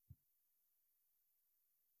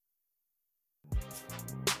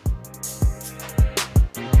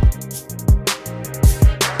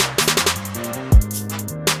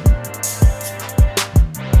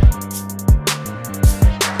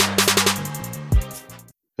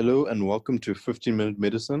Hello and welcome to 15-Minute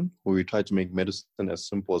Medicine, where we try to make medicine as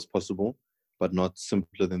simple as possible, but not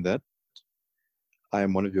simpler than that. I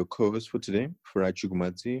am one of your co-hosts for today, Farai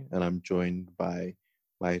Chugumadzi, and I'm joined by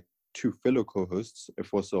my two fellow co-hosts,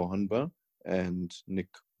 Efosa Ohanba and Nick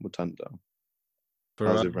Mutanda.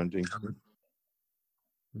 How's everyone doing?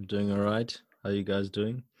 I'm doing all right. How are you guys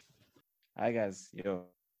doing? Hi guys,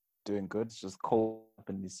 doing good. It's just cold up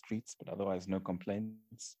in the streets, but otherwise no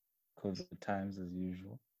complaints. COVID times as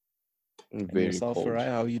usual. And Very yourself, cold. Farai,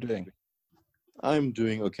 how are you doing? I'm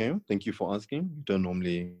doing okay. Thank you for asking. You don't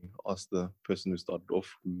normally ask the person who started off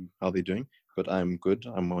how they're doing, but I'm good.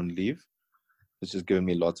 I'm on leave. It's just given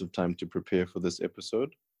me lots of time to prepare for this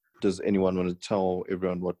episode. Does anyone want to tell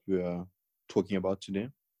everyone what we are talking about today?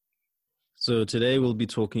 So today we'll be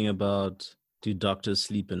talking about, do doctors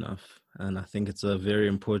sleep enough? And I think it's a very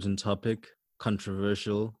important topic,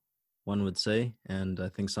 controversial, one would say, and I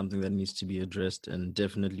think something that needs to be addressed and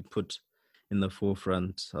definitely put in the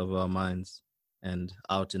forefront of our minds and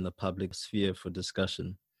out in the public sphere for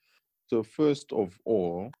discussion. So first of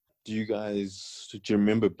all, do you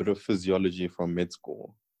remember a bit of physiology from med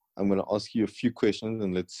school? I'm going to ask you a few questions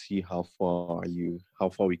and let's see how far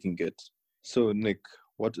we can get. So Nick,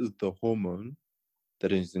 what is the hormone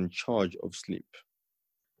that is in charge of sleep?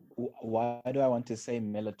 Why do I want to say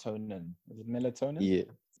melatonin? Is it melatonin?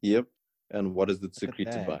 Yeah. Yep. And what is it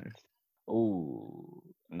secreted by? Oh,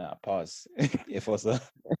 pause. Efosa.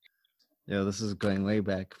 Yeah, this is going way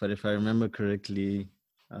back, but if I remember correctly,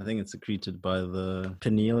 I think it's secreted by the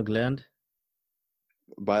pineal gland.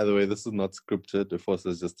 By the way, this is not scripted. Efosa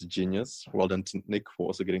is just a genius. Well done to Nick for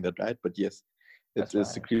also getting that right. But yes, it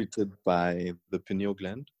is secreted by the pineal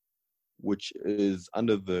gland, which is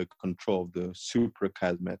under the control of the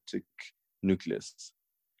suprachiasmatic nucleus.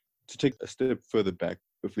 To take a step further back,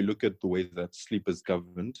 if we look at the way that sleep is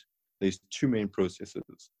governed, there's two main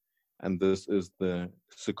processes. And this is the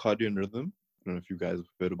circadian rhythm. I don't know if you guys have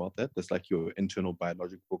heard about that. That's like your internal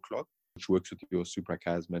biological clock, which works with your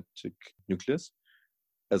suprachiasmatic nucleus,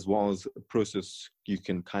 as well as a process you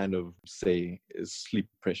can kind of say is sleep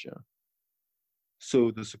pressure.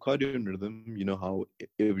 So the circadian rhythm, you know how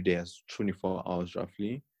every day has 24 hours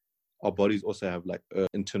roughly. Our bodies also have like an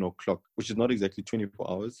internal clock, which is not exactly 24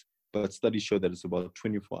 hours, but studies show that it's about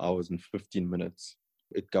 24 hours and 15 minutes.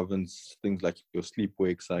 It governs things like your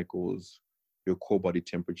sleep-wake cycles, your core body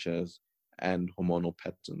temperatures, and hormonal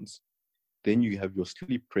patterns. Then you have your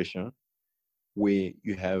sleep pressure, where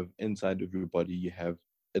you have inside of your body, you have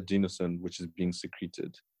adenosine, which is being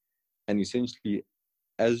secreted. And essentially,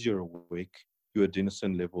 as you're awake, your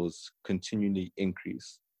adenosine levels continually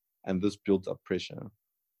increase. And this builds up pressure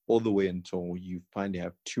all the way until you finally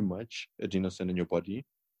have too much adenosine in your body,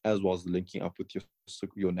 as well as linking up with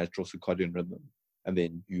your natural circadian rhythm. And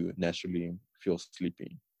then you naturally feel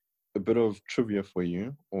sleepy. A bit of trivia for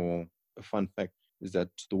you, or a fun fact, is that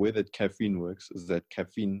the way that caffeine works is that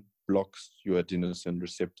caffeine blocks your adenosine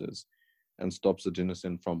receptors and stops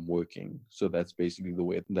adenosine from working. So that's basically the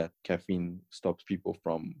way that caffeine stops people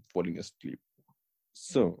from falling asleep.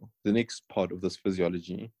 So the next part of this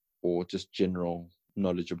physiology, or just general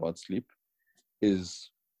knowledge about sleep,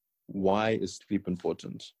 is why is sleep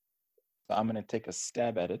important? I'm going to take a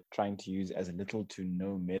stab at it, trying to use as little to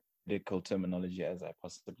no medical terminology as I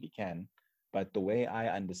possibly can. But the way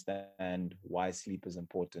I understand why sleep is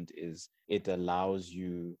important is it allows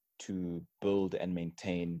you to build and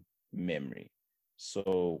maintain memory.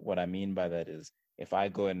 So what I mean by that is if I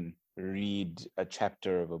go and read a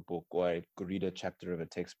chapter of a book, or I read a chapter of a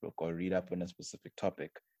textbook, or read up on a specific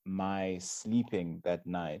topic, my sleeping that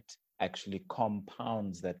night actually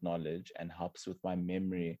compounds that knowledge and helps with my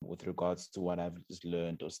memory with regards to what I've just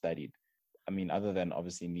learned or studied. I mean, other than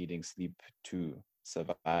obviously needing sleep to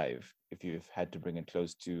survive, if you've had to bring it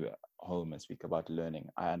close to home and speak about learning,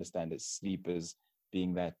 I understand that sleep is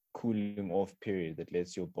being that cooling off period that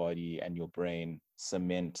lets your body and your brain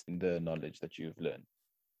cement the knowledge that you've learned.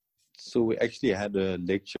 So we actually had a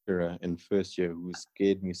lecturer in first year who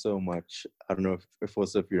scared me so much. I don't know if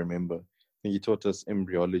you remember. He taught us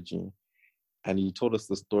embryology, and he told us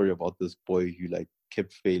the story about this boy who like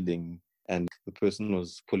kept failing, and the person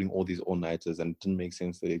was pulling all these all-nighters, and it didn't make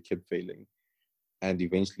sense that he kept failing. And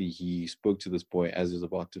eventually he spoke to this boy as he was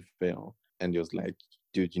about to fail, and he was like,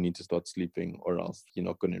 dude, you need to start sleeping or else you're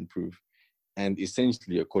not going to improve. And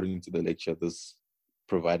essentially, according to the lecture, this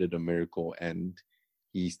provided a miracle, and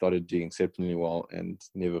he started doing exceptionally well and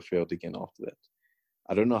never failed again after that.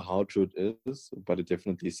 I don't know how true it is, but it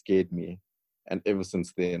definitely scared me. And ever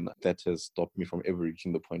since then, that has stopped me from ever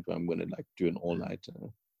reaching the point where I'm going to like do an all-nighter.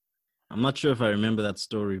 I'm not sure if I remember that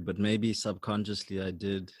story, but maybe subconsciously I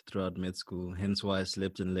did throughout med school, hence why I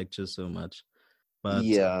slept in lectures so much. But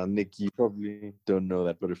yeah, Nick, you probably don't know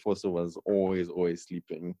that, but Efosa was always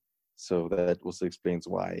sleeping. So that also explains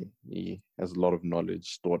why he has a lot of knowledge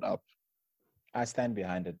stored up. I stand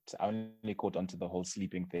behind it. I only caught onto the whole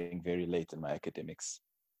sleeping thing very late in my academics.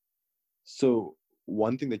 So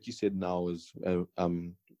one thing that you said now is,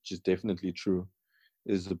 which is definitely true,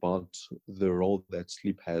 is about the role that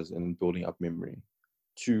sleep has in building up memory.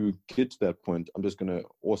 To get to that point, I'm just going to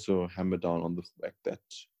also hammer down on the fact that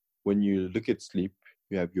when you look at sleep,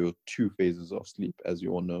 you have your two phases of sleep, as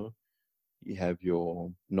you all know. You have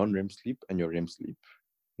your non-REM sleep and your REM sleep.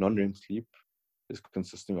 Non-REM sleep is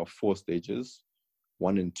consisting of 4 stages,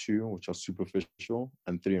 1 and 2, which are superficial,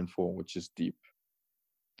 and 3 and 4, which is deep.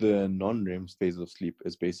 The non-REM phase of sleep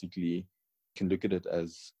is basically, you can look at it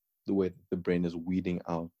as the way that the brain is weeding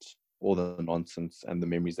out all the nonsense and the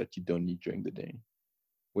memories that you don't need during the day.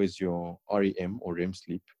 Whereas your REM or REM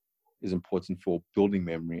sleep is important for building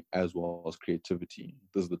memory as well as creativity.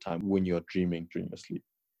 This is the time when you're dreaming during your sleep.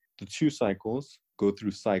 The 2 cycles go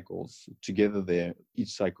through cycles. Together there, each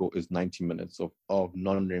cycle is 90 minutes of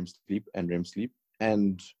non-REM sleep and REM sleep.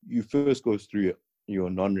 And you first go through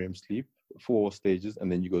your non-REM sleep, 4 stages,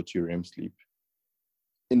 and then you go to your REM sleep.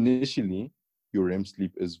 Initially, your REM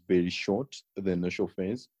sleep is very short, the initial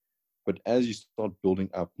phase. But as you start building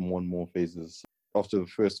up more and more phases, after the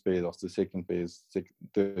first phase, after the second phase,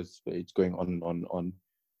 third phase, going on and on and on,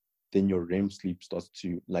 then your REM sleep starts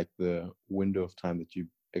to, like the window of time that you're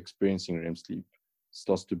experiencing REM sleep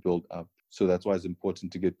starts to build up. So that's why it's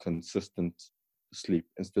important to get consistent sleep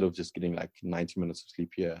instead of just getting like 90 minutes of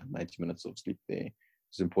sleep here, 90 minutes of sleep there.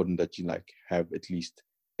 It's important that you like have at least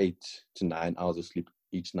 8 to 9 hours of sleep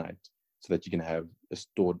each night so that you can have a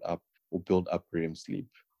stored up or build up REM sleep.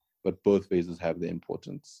 But both phases have their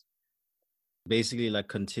importance. basically like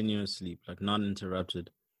continuous sleep, like non-interrupted.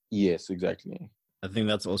 Yes, exactly. I think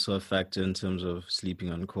that's also a factor in terms of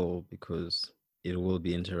sleeping on call because it will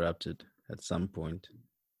be interrupted at some point.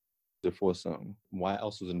 Therefore, why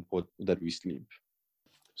else is it important that we sleep?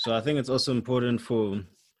 So I think it's also important for,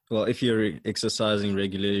 well, if you're exercising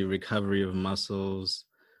regularly, recovery of muscles,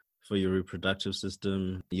 for your reproductive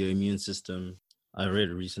system, your immune system. I read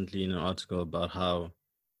recently in an article about how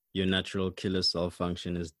your natural killer cell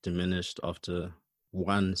function is diminished after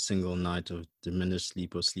one single night of diminished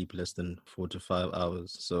sleep or sleep less than 4 to 5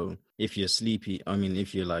 hours. So if you're sleepy,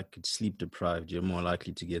 if you're like sleep deprived, you're more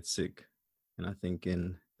likely to get sick. And I think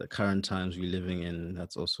in the current times we're living in,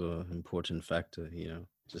 that's also an important factor,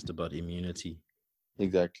 just about immunity.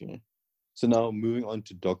 Exactly. So now moving on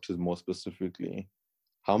to doctors more specifically,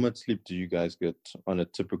 how much sleep do you guys get on a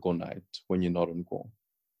typical night when you're not on call?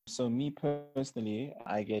 So me personally,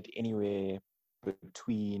 I get anywhere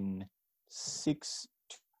between 6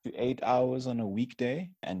 to 8 hours on a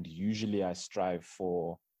weekday, and usually I strive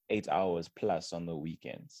for 8 hours plus on the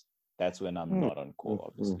weekends. That's when I'm not on call,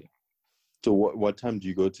 obviously. So what time do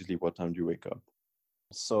you go to sleep? What time do you wake up?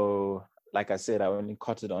 So like I said, I only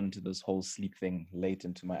cotted onto this whole sleep thing late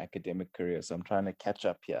into my academic career, so I'm trying to catch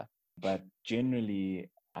up here. But generally,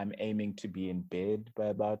 I'm aiming to be in bed by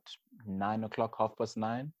about 9 o'clock,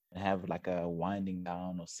 9:30, and have like a winding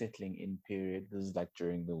down or settling in period. This is like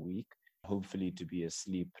during the week, hopefully to be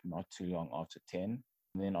asleep not too long after 10.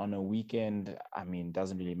 And then on a weekend,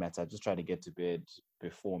 doesn't really matter. I just try to get to bed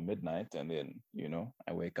before midnight, and then,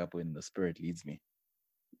 I wake up when the spirit leads me.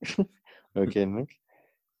 Okay, Nick.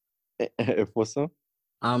 Efosa?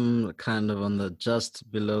 I'm kind of on the just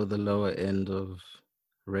below the lower end of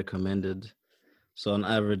recommended. So on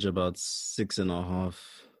average, about 6.5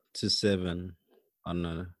 to 7 on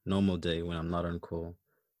a normal day when I'm not on call.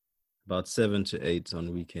 About 7 to 8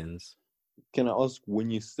 on weekends. Can I ask,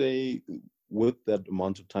 when you say with that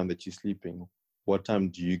amount of time that you're sleeping, what time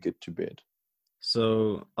do you get to bed?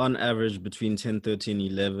 So on average between 10:30 and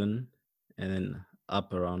 11, and then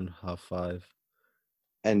up around 5:30.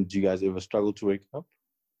 And do you guys ever struggle to wake up?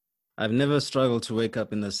 I've never struggled to wake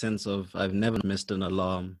up in the sense of I've never missed an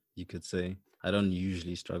alarm, you could say. I don't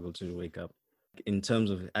usually struggle to wake up. In terms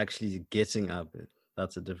of actually getting up,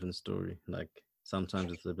 that's a different story. Like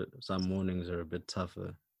sometimes some mornings are a bit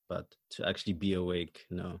tougher, but to actually be awake,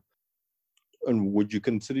 no. And would you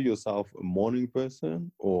consider yourself a morning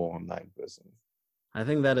person or a night person? I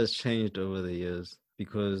think that has changed over the years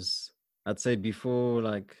because I'd say before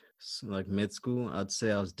like med school, I'd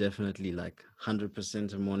say I was definitely like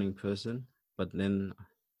 100% a morning person. But then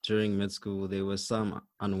during mid school, there were some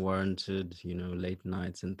unwarranted, late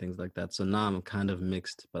nights and things like that. So now I'm kind of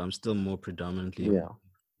mixed, but I'm still more predominantly a Yeah.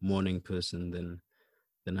 morning person than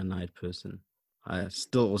a night person. I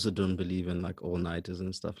still also don't believe in like all-nighters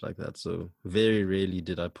and stuff like that. So very rarely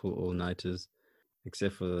did I pull all-nighters,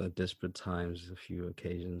 except for desperate times, a few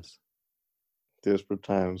occasions. Desperate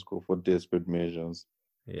times call for desperate measures.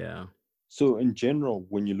 Yeah. So in general,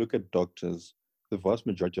 when you look at doctors, the vast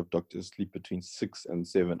majority of doctors sleep between 6 and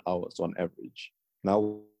 7 hours on average.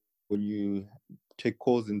 Now, when you take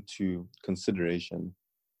calls into consideration,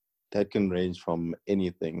 that can range from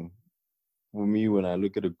anything. For me, when I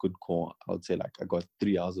look at a good call, I would say like I got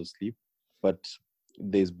 3 hours of sleep. But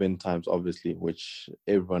there's been times, obviously, which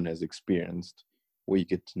everyone has experienced, where you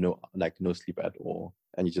get no sleep at all,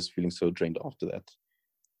 and you're just feeling so drained after that.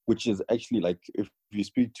 Which is actually like, if you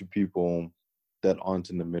speak to people that aren't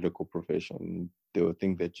in the medical profession, they will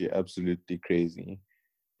think that you're absolutely crazy.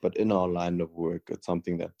 But in our line of work, it's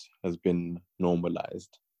something that has been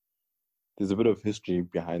normalized. There's a bit of history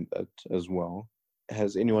behind that as well.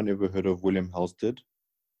 Has anyone ever heard of William Halsted?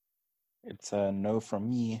 It's a no from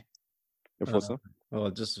me.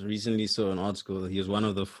 Well, just recently saw an article. He was one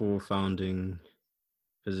of the 4 founding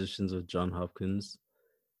physicians of Johns Hopkins.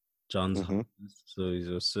 So he's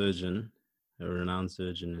a surgeon, a renowned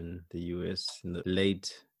surgeon in the US in the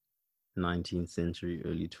late 19th century,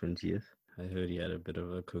 early 20th. I heard he had a bit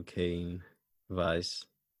of a cocaine vice.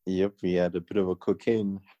 Yep, he had a bit of a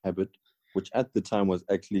cocaine habit, which at the time was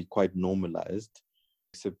actually quite normalized,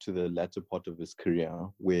 except to the latter part of his career,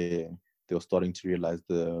 where they were starting to realize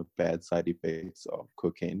the bad side effects of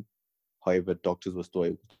cocaine. However, doctors were still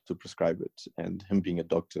able to prescribe it, and him being a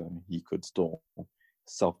doctor, he could still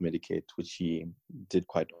self-medicate, which he did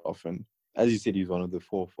quite often. As you said, he's one of the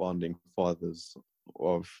 4 founding fathers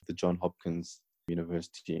of the Johns Hopkins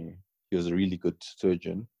University. He was a really good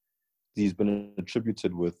surgeon. He's been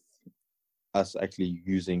attributed with us actually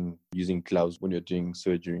using gloves when you're doing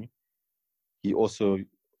surgery. He also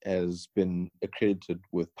has been accredited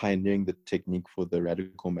with pioneering the technique for the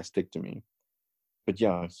radical mastectomy. But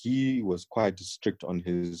yeah, he was quite strict on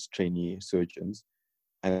his trainee surgeons,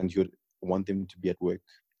 and he would want them to be at work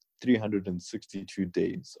 362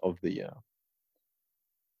 days of the year.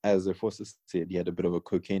 As Efosa said, he had a bit of a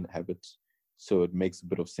cocaine habit, so it makes a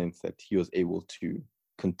bit of sense that he was able to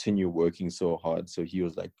continue working so hard. So he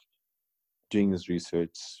was like doing his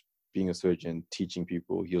research, being a surgeon, teaching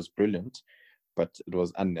people. He was brilliant, but it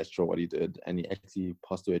was unnatural what he did, and he actually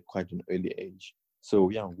passed away at quite an early age. So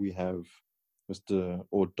yeah, we have Mr.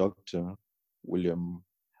 or Dr. William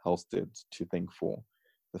Halsted to thank for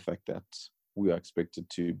the fact that we are expected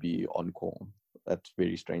to be on call at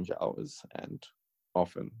very strange hours and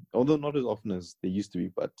often, although not as often as they used to be,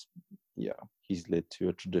 but yeah, he's led to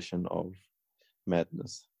a tradition of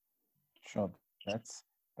madness. Sure,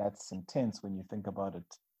 that's intense when you think about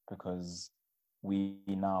it, because we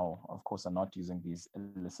now, of course, are not using these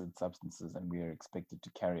illicit substances, and we are expected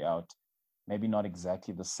to carry out maybe not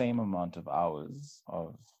exactly the same amount of hours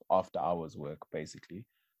of after hours work, basically,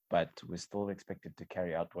 but we're still expected to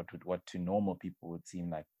carry out what to normal people would seem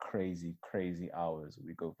like crazy hours.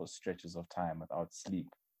 We go for stretches of time without sleep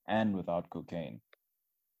and without cocaine.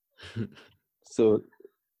 So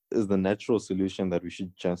is the natural solution that we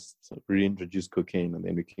should just reintroduce cocaine and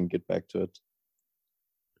then we can get back to it?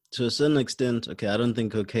 To a certain extent, okay, I don't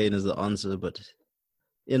think cocaine is the answer, but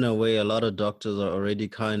in a way, a lot of doctors are already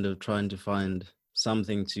kind of trying to find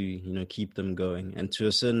something to, keep them going. And to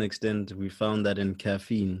a certain extent, we found that in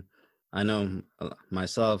caffeine. I know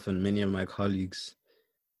myself and many of my colleagues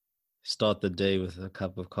start the day with a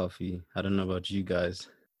cup of coffee. I don't know about you guys.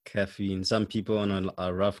 Caffeine. Some people on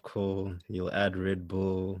a rough call, you'll add Red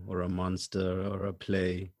Bull or a Monster or a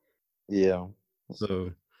Play. Yeah.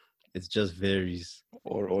 So it just varies.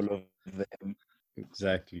 Or all of them.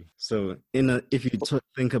 Exactly. So if you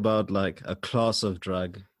think about like a class of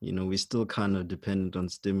drug, we're still kind of dependent on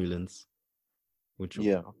stimulants, which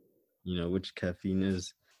caffeine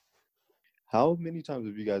is. How many times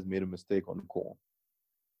have you guys made a mistake on call?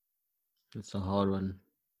 It's a hard one.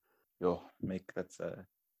 That's a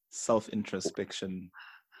self-introspection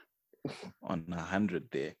on 100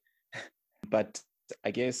 there. But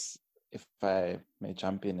I guess if I may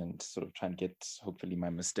jump in and sort of try and get, hopefully, my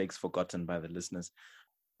mistakes forgotten by the listeners.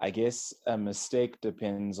 I guess a mistake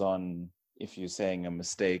depends on if you're saying a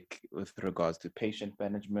mistake with regards to patient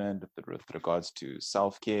management, with regards to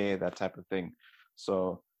self-care, that type of thing.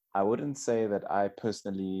 So I wouldn't say that I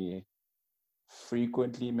personally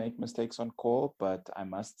frequently make mistakes on call, but I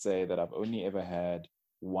must say that I've only ever had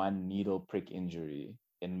one needle prick injury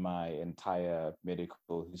in my entire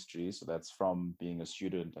medical history. So that's from being a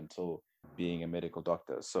student until being a medical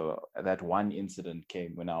doctor. So that one incident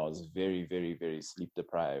came when I was very, very, very sleep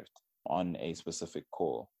deprived on a specific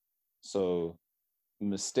call. So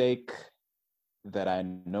mistake that I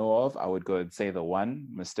know of, I would go and say the one.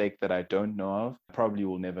 Mistake that I don't know of, probably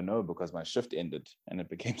will never know because my shift ended and it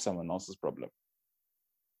became someone else's problem.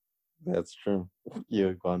 That's true.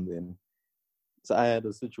 You're gone then. So I had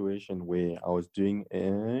a situation where I was doing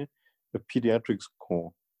a pediatrics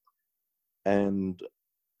call, and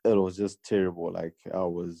it was just terrible. Like, I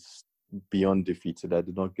was beyond defeated. I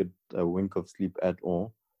did not get a wink of sleep at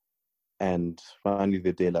all. And finally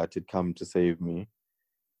the daylight had come to save me.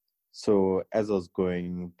 So as I was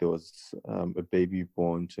going, there was a baby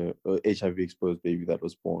born to HIV exposed baby that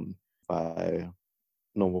was born by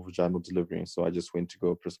normal vaginal delivery. So I just went to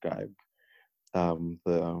go prescribe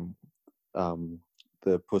the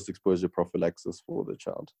post-exposure prophylaxis for the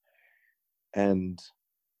child. And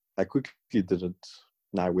I quickly did it.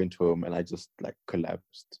 And I went home and I just like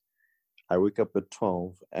collapsed. I wake up at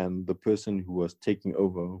 12 and the person who was taking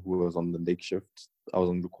over, who was on the late shift, I was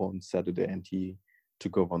on the call on Saturday and he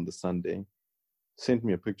took over on the Sunday, sent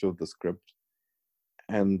me a picture of the script.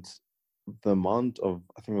 And the amount of,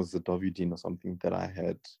 I think it was the Wdine or something that I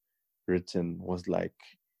had written was like,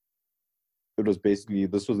 it was basically,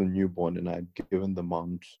 this was a newborn and I'd given the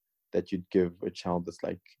amount that you'd give a child that's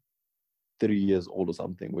like 3 years old or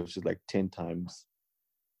something, which is like 10 times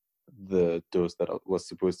the dose that was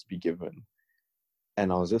supposed to be given.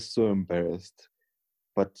 And I was just so embarrassed.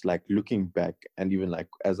 But like looking back, and even like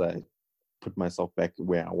as I put myself back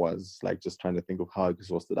where I was, like just trying to think of how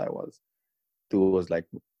exhausted I was, there was like,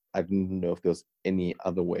 I didn't know if there was any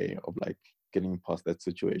other way of like getting past that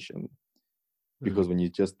situation. Because when you're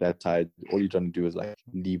just that tired, all you're trying to do is like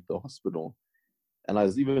leave the hospital. And I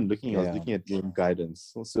was even looking, I was looking at the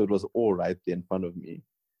guidance. So it was all right there in front of me.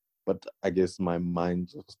 But I guess my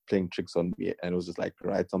mind was playing tricks on me and it was just like,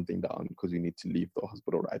 write something down because you need to leave the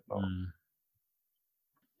hospital right now.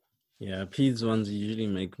 Yeah, peds ones usually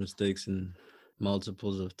make mistakes in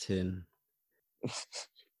multiples of 10.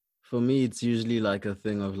 For me, it's usually like a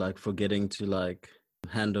thing of like forgetting to like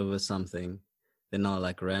hand over something. Then I'll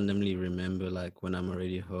like randomly remember like when I'm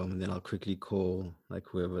already home, and then I'll quickly call like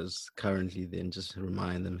whoever's currently there and just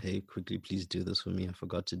remind them, hey, quickly, please do this for me. I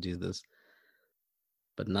forgot to do this.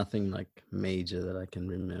 But nothing like major that I can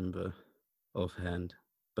remember offhand.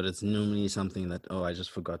 But it's normally something that, oh, I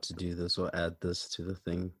just forgot to do this or add this to the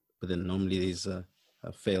thing. But then normally there's a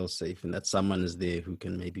fail safe and that someone is there who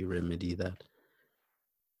can maybe remedy that.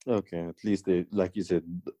 Okay, at least they, like you said,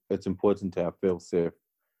 it's important to have fail safe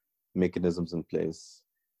mechanisms in place.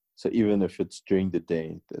 So even if it's during the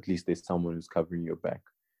day, at least there's someone who's covering your back.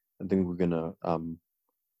 I think we're gonna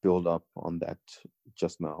build up on that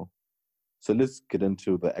just now. So let's get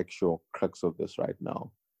into the actual crux of this right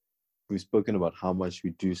now. We've spoken about how much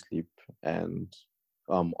we do sleep and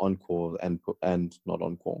on call and not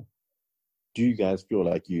on call. Do you guys feel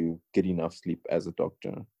like you get enough sleep as a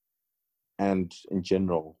doctor? And in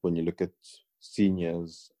general, when you look at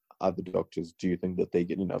seniors, other doctors, do you think that they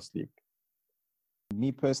get enough sleep?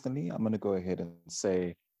 Me personally, I'm going to go ahead and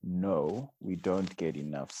say no, we don't get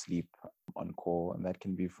enough sleep on call. And that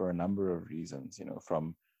can be for a number of reasons, you know,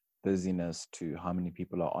 from busyness to how many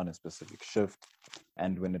people are on a specific shift.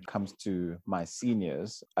 And when it comes to my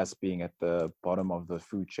seniors, us being at the bottom of the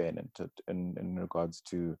food chain in regards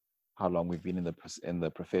to how long we've been in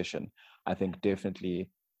the profession, I think definitely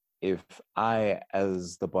if I,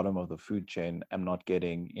 as the bottom of the food chain, am not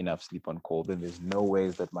getting enough sleep on call, then there's no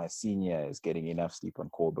ways that my senior is getting enough sleep on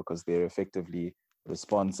call because they're effectively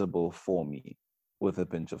responsible for me, with a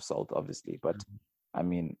pinch of salt, obviously. But I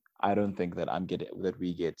mean, I don't think that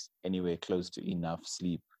we get anywhere close to enough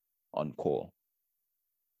sleep on call.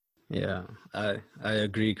 Yeah, I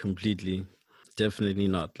agree completely. Definitely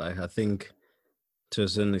not. Like, I think to a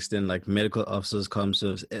certain extent, like medical officers,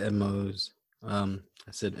 commissars, MOs,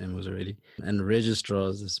 I said MOs already, and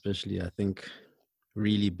registrars especially, I think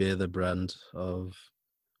really bear the brunt of,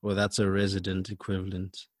 well, that's a resident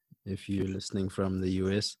equivalent if you're listening from the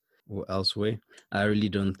US or elsewhere. I really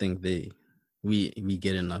don't think we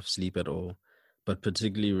get enough sleep at all. But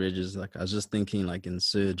particularly regis, like I was just thinking like in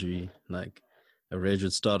surgery, like a reg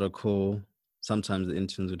would start a call. Sometimes the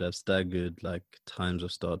interns would have staggered like times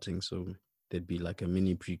of starting. So there'd be like a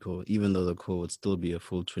mini pre-call, even though the call would still be a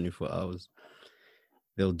full 24 hours.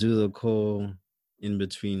 They'll do the call in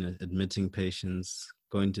between admitting patients,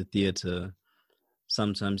 going to theater,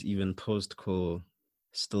 sometimes even post-call,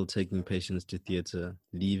 still taking patients to theater,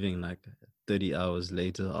 leaving like 30 hours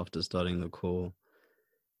later after starting the call.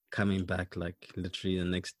 coming back like literally the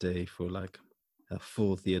next day for like a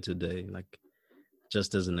full theater day, like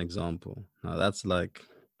just as an example. Now that's like,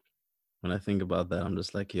 when I think about that, I'm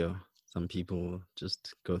just like, yo, some people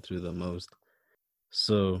just go through the most.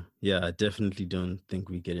 So yeah, I definitely don't think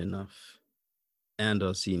we get enough, and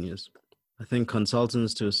our seniors. I think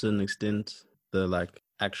consultants, to a certain extent, the like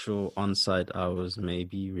actual on-site hours may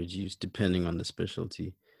be reduced depending on the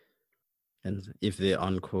specialty. And if they're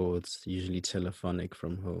on call, it's usually telephonic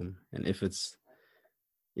from home. And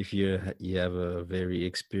if you have a very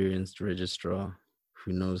experienced registrar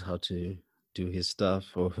who knows how to do his stuff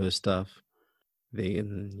or her stuff,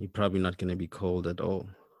 then you're probably not going to be called at all.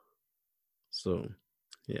 So,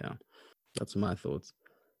 yeah, that's my thoughts.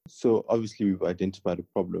 So obviously we've identified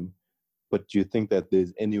a problem, but do you think that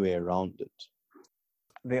there's any way around it?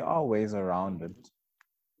 There are ways around it,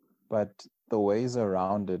 but the ways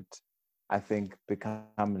around it, I think,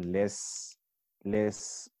 become less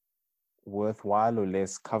worthwhile or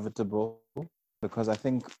less covetable, because I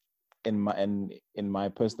think in my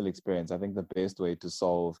personal experience, I think the best way to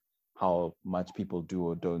solve how much people do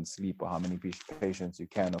or don't sleep, or how many patients you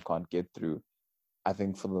can or can't get through, I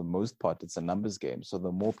think for the most part it's a numbers game. So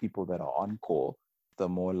the more people that are on call, the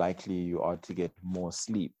more likely you are to get more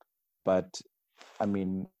sleep. But I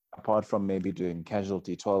mean, apart from maybe doing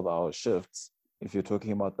casualty 12-hour shifts, if you're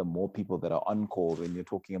talking about the more people that are on call, then you're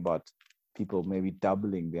talking about people maybe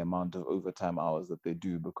doubling the amount of overtime hours that they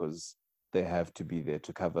do, because they have to be there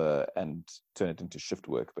to cover and turn it into shift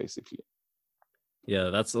work, basically. Yeah,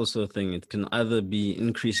 that's also a thing. It can either be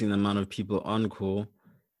increasing the amount of people on call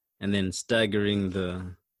and then staggering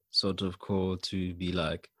the sort of call to be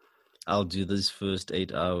like, I'll do this first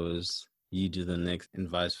 8 hours, you do the next, and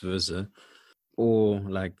vice versa. Or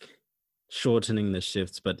like shortening the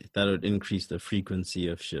shifts, but that would increase the frequency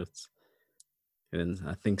of shifts. And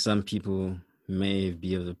I think some people may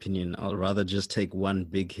be of the opinion, I'll rather just take one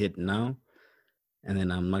big hit now, and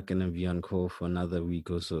then I'm not going to be on call for another week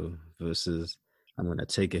or so, versus I'm going to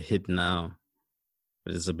take a hit now,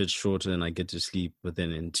 but it's a bit shorter and I get to sleep, but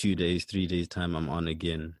then in 2 days, 3 days time, I'm on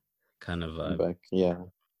again, kind of vibe. Back, yeah,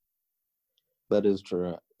 that is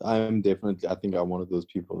true. I think I'm one of those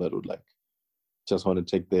people that would like just want to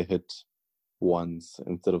take their hit once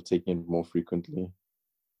instead of taking it more frequently.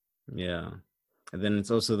 Yeah. And then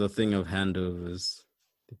it's also the thing of handovers.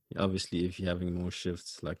 Obviously, if you're having more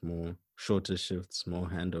shifts, like more shorter shifts, more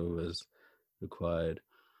handovers required.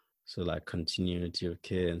 So like continuity of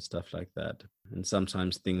care and stuff like that. And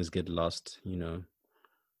sometimes things get lost,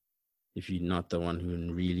 if you're not the one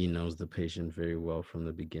who really knows the patient very well from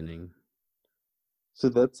the beginning. So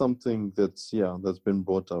that's something that's been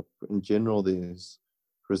brought up. In general, there's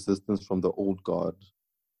resistance from the old guard,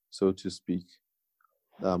 so to speak,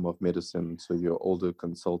 of medicine. So your older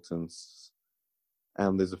consultants,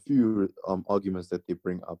 and there's a few arguments that they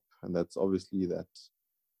bring up, and that's obviously that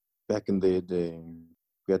back in their day,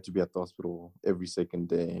 we had to be at the hospital every second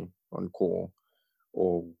day on call,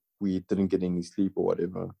 or we didn't get any sleep or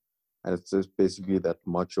whatever. And it's just basically that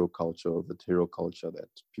macho culture, the hero culture that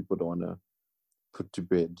people don't want to put to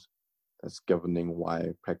bed, that's governing why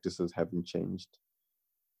practices haven't changed.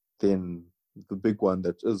 Then the big one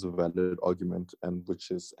that is a valid argument, and which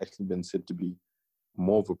has actually been said to be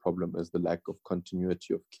more of a problem, is the lack of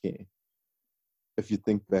continuity of care. If you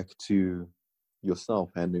think back to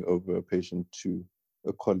yourself handing over a patient to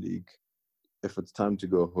a colleague, if it's time to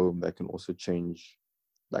go home, that can also change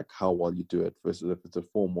like how well you do it, versus if it's a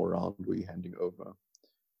formal round where you're handing over.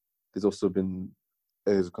 There's also been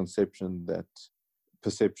there's a perception that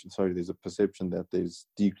there's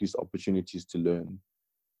decreased opportunities to learn.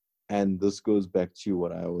 And this goes back to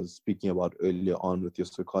what I was speaking about earlier on with your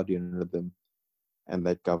circadian rhythm, and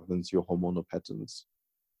that governs your hormonal patterns.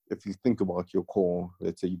 If you think about your call,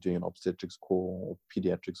 let's say you're doing an obstetrics call or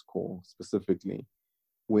pediatrics call specifically,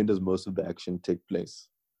 when does most of the action take place?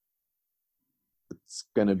 It's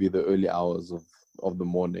going to be the early hours of the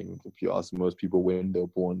morning. If you ask most people when they're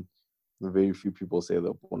born, very few people say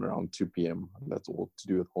they're born around 2 p.m. And that's all to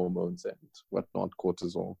do with hormones and whatnot,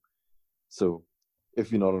 cortisol. So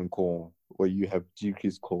if you're not on call or you have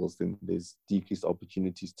decreased calls, then there's decreased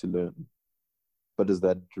opportunities to learn. But is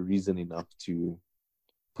that reason enough to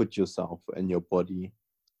put yourself and your body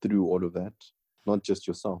through all of that? Not just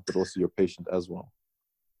yourself, but also your patient as well.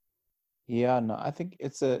 Yeah, no, I think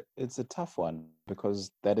it's a tough one,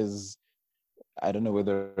 because that is, I don't know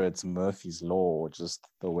whether it's Murphy's law or just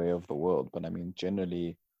the way of the world, but I mean,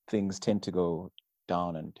 generally things tend to go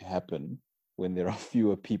down and happen when there are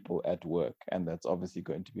fewer people at work, and that's obviously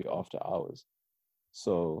going to be after hours.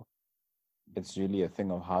 So it's really a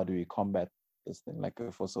thing of how do we combat this thing. Like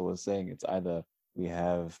Fosa was saying, it's either we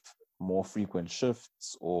have more frequent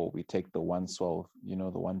shifts, or we take the one swell, the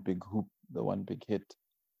one big hoop, the one big hit.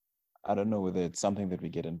 I don't know whether it's something that we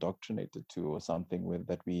get indoctrinated to or something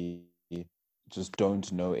that we just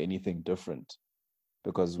don't know anything different.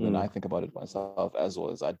 Because when I think about it myself as well,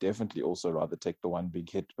 as I definitely also rather take the one big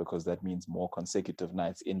hit, because that means more consecutive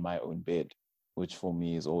nights in my own bed, which for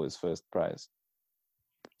me is always first prize.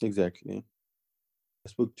 Exactly. I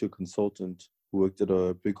spoke to a consultant who worked at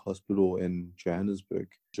a big hospital in Johannesburg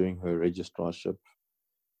during her registrarship.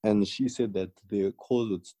 And she said that their calls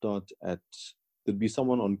would start at, there'd be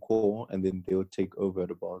someone on call, and then they would take over at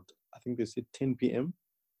about, I think they said 10 p.m.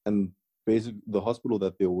 And basically, the hospital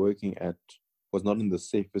that they're working at was not in the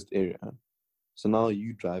safest area. So now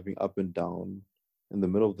you driving up and down in the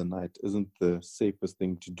middle of the night isn't the safest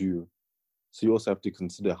thing to do. So you also have to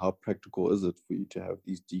consider how practical is it for you to have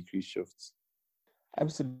these decreased shifts.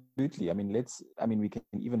 Absolutely. I mean, we can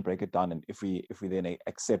even break it down, and if we then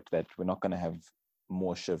accept that we're not going to have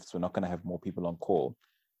more shifts, we're not going to have more people on call.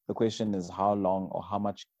 The question is how long or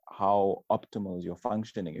how optimal is your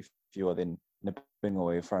functioning if you are then nipping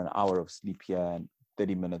away for an hour of sleep here and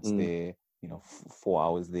 30 minutes there, 4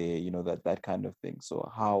 hours there, that kind of thing. So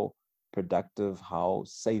how productive, how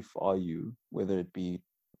safe are you, whether it be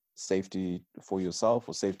safety for yourself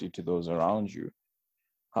or safety to those around you?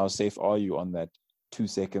 How safe are you on that 2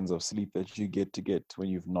 seconds of sleep that you get when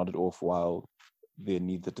you've nodded off while the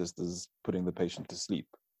anesthetist is putting the patient to sleep?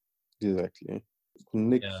 Exactly.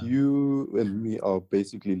 Nick, you and me are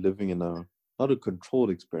basically living in not a controlled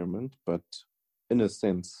experiment, but in a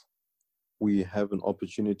sense, we have an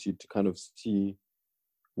opportunity to kind of see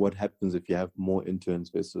what happens if you have more interns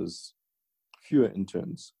versus fewer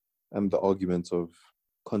interns, and the arguments of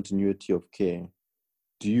continuity of care.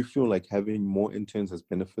 Do you feel like having more interns has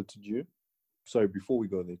benefited you? Sorry, before we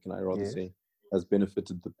go there, can I rather say has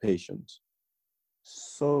benefited the patient?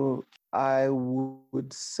 So I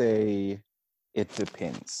would say it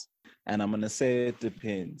depends. And I'm going to say it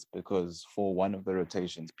depends because for one of the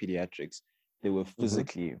rotations, pediatrics, there were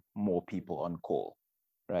physically more people on call,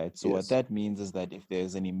 right? So what that means is that if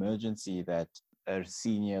there's an emergency that a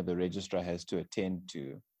senior, the registrar, has to attend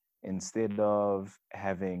to, instead of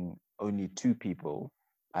having only 2 people,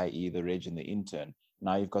 i.e. the reg and the intern,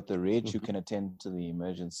 now you've got the reg who can attend to the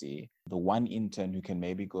emergency, the one intern who can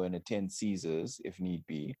maybe go and attend Caesars if need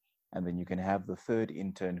be, and then you can have the third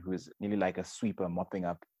intern who is nearly like a sweeper, mopping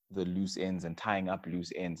up the loose ends and tying up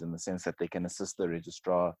loose ends, in the sense that they can assist the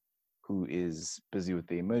registrar who is busy with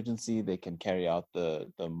the emergency. They can carry out the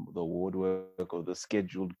ward work or the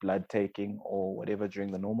scheduled blood taking or whatever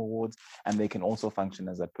during the normal wards, and they can also function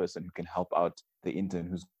as that person who can help out the intern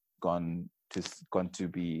who's gone to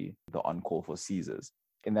be the on-call for Caesars.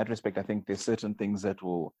 In that respect, I think there's certain things that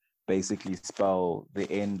will basically spell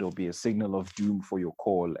the end or be a signal of doom for your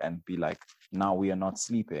call and be like, now we are not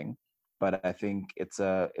sleeping. But I think it's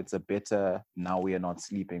a better now we are not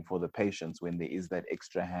sleeping for the patients when there is that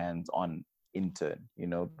extra hands-on intern,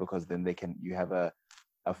 because then you have a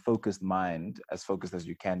focused mind, as focused as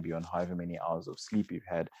you can be on however many hours of sleep you've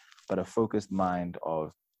had, but a focused mind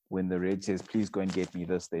of when the reg says, please go and get me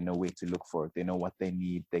this, they know where to look for it. They know what they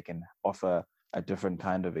need. They can offer a different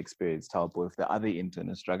kind of experience to help. Or if the other intern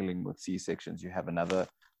is struggling with C-sections, you have another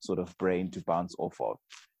sort of brain to bounce off of.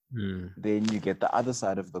 Then you get the other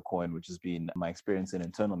side of the coin, which has been my experience in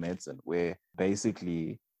internal medicine, where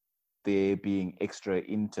basically there being extra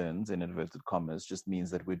interns, in inverted commas, just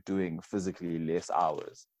means that we're doing physically less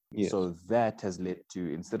hours. Yes. So that has led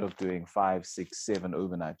to, instead of doing 5, 6, 7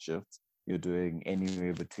 overnight shifts, you're doing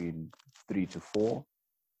anywhere between 3 to 4,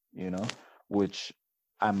 which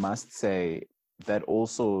I must say that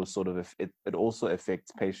also sort of, it also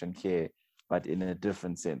affects patient care, but in a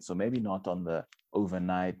different sense. So maybe not on the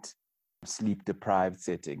overnight sleep deprived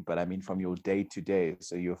setting, but I mean from your day to day.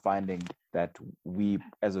 So you're finding that we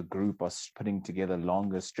as a group are putting together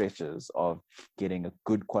longer stretches of getting a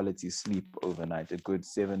good quality sleep overnight, a good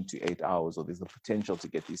 7 to 8 hours, or there's the potential to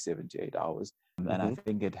get these 7 to 8 hours. And I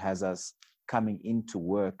think it has us coming into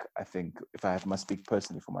work. I think if I must speak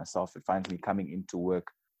personally for myself, it finds me coming into work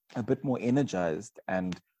a bit more energized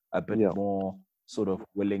and a bit more sort of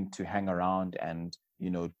willing to hang around and,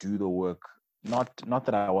 do the work. Not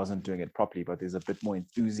that I wasn't doing it properly, but there's a bit more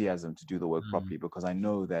enthusiasm to do the work properly, because I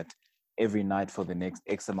know that every night for the next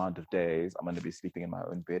X amount of days, I'm going to be sleeping in my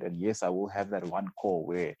own bed. And yes, I will have that one call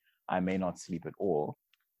where I may not sleep at all.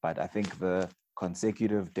 But I think the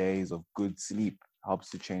consecutive days of good sleep helps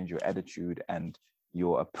to change your attitude and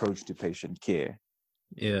your approach to patient care.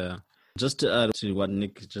 Yeah. Just to add to what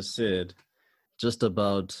Nick just said, just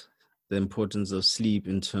about the importance of sleep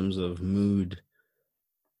in terms of mood,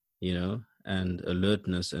 and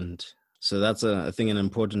alertness. And so that's, I think, an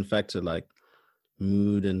important factor, like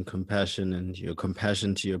mood and compassion, and your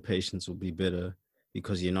compassion to your patients will be better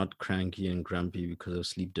because you're not cranky and grumpy because of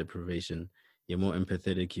sleep deprivation. You're more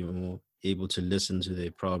empathetic, you're more able to listen to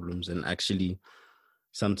their problems and actually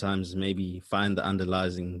sometimes maybe find the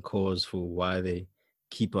underlying cause for why they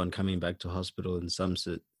keep on coming back to hospital in some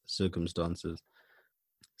circumstances.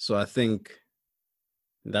 So I think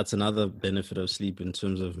that's another benefit of sleep in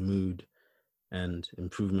terms of mood and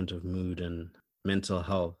improvement of mood and mental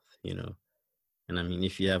health, you know. And I mean,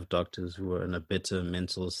 if you have doctors who are in a better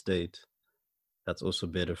mental state, that's also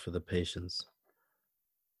better for the patients.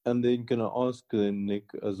 And then can I ask Nick,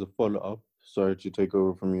 as a follow-up, sorry to take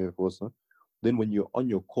over from you, also, then when you're on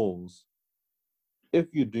your calls, if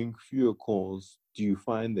you're doing fewer calls, do you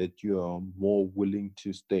find that you are more willing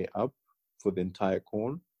to stay up for the entire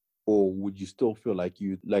call? Or would you still feel like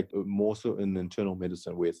you, like more so in internal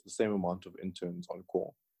medicine where it's the same amount of interns on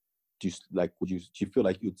call? Do you feel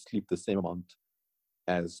like you'd sleep the same amount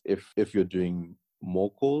as if you're doing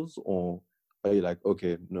more calls, or are you like,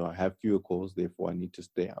 okay, no, I have fewer calls, therefore I need to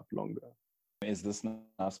stay up longer? Is this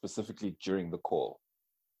now specifically during the call?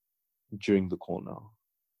 During the call now.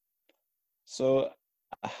 So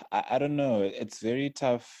I don't know. It's very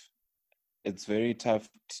tough. It's very tough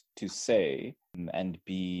to say and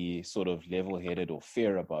be sort of level-headed or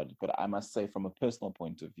fair about it. But I must say, from a personal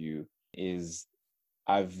point of view, is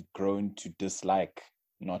I've grown to dislike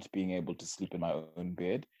not being able to sleep in my own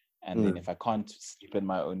bed. And then if I can't sleep in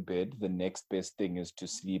my own bed, the next best thing is to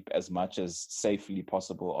sleep as much as safely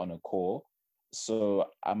possible on a call. So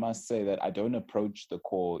I must say that I don't approach the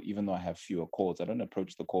call, even though I have fewer calls, I don't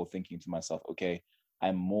approach the call thinking to myself, okay,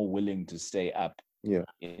 I'm more willing to stay up. Yeah.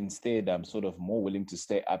 Instead, I'm sort of more willing to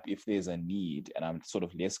stay up if there's a need, and I'm sort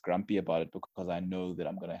of less grumpy about it because I know that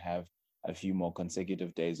I'm going to have a few more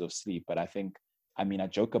consecutive days of sleep. But I think, I mean, I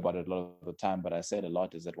joke about it a lot of the time, but I say it a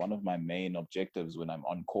lot, is that one of my main objectives when I'm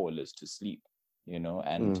on call is to sleep, you know,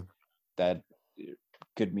 and that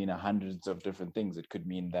could mean hundreds of different things. It could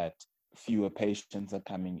mean that fewer patients are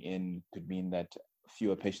coming in, could mean that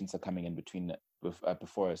fewer patients are coming in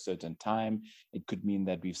before a certain time. It could mean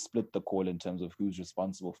that we've split the call in terms of who's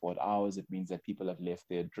responsible for what hours. It means that people have left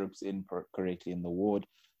their drips in correctly in the ward.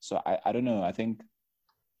 So I don't know. I think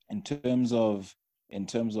in terms of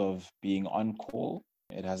being on call,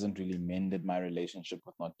 it hasn't really mended my relationship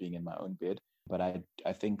with not being in my own bed. But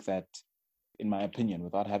I think that, in my opinion,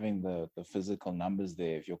 without having the physical numbers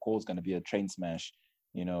there, if your call is going to be a train smash,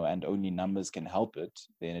 you know, and only numbers can help it,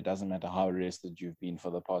 then it doesn't matter how rested you've been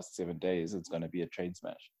for the past 7 days, it's going to be a train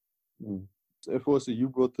smash. If also you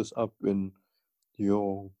brought this up in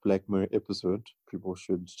your Black Mirror episode, people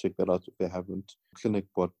should check that out if they haven't.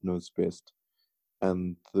 ClinicBot knows best.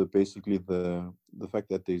 And basically the fact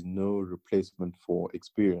that there's no replacement for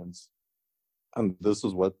experience. And this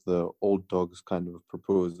is what the old dogs kind of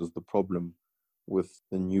propose as the problem with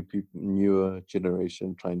the newer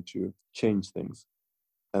generation trying to change things.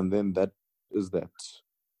 And then that is that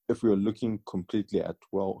if we are looking completely at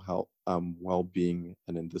well-being,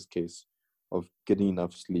 and in this case of getting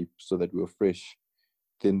enough sleep so that we're fresh,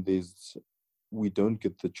 then we don't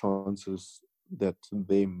get the chances that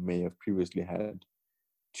they may have previously had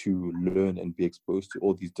to learn and be exposed to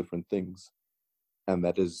all these different things. And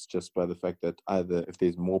that is just by the fact that either if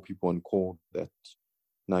there's more people on call, that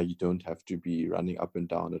now you don't have to be running up and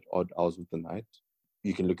down at odd hours of the night.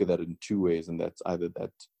 You can look at that in two ways, and that's either that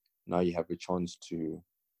now you have a chance to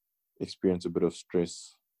experience a bit of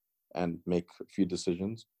stress and make a few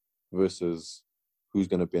decisions, versus who's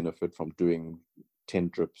going to benefit from doing 10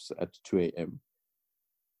 drips at 2 a.m.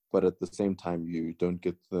 But at the same time, you don't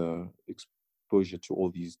get the exposure to all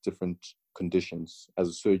these different conditions. As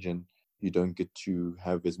a surgeon, you don't get to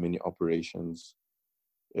have as many operations.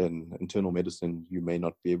 In internal medicine, you may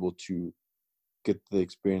not be able to get the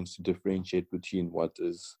experience to differentiate between what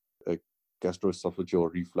is a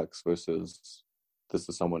gastroesophageal reflux versus this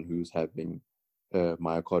is someone who's having a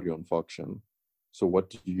myocardial infarction. So what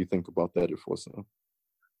do you think about that, Ifosa?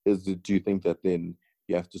 Do you think that then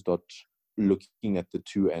you have to start looking at the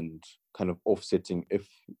two and kind of offsetting if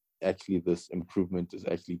actually this improvement is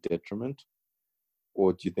actually detriment?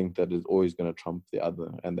 Or do you think that is always going to trump the other,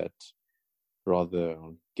 and that rather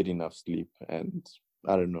get enough sleep and,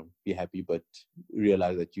 I don't know, be happy, but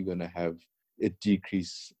realize that you're going to have a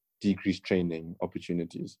decreased training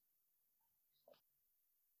opportunities?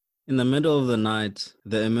 In the middle of the night,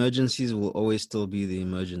 the emergencies will always still be the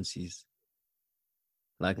emergencies.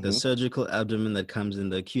 Like the surgical abdomen that comes in,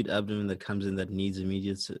 the acute abdomen that comes in that needs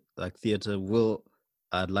immediate like theater will,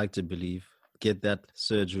 I'd like to believe, get that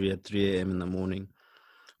surgery at 3 a.m. in the morning.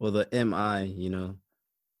 or the MI,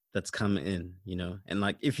 that's come in, and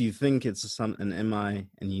like if you think it's an MI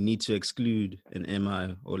and you need to exclude an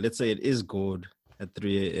MI, or let's say it is GORD at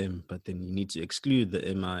 3 a.m., but then you need to exclude the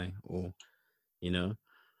MI, or,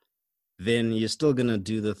 then you're still going to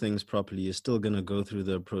do the things properly. You're still going to go through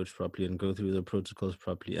the approach properly and go through the protocols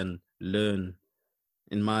properly and learn,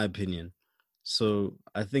 in my opinion. So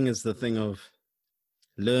I think it's the thing of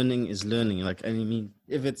learning is learning. Like, I mean,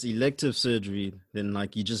 if it's elective surgery, then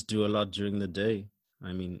like you just do a lot during the day.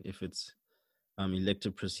 I mean, if it's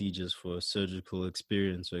elective procedures for surgical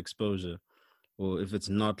experience or exposure, or if it's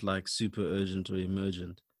not like super urgent or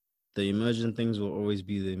emergent, the emergent things will always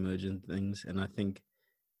be the emergent things. And I think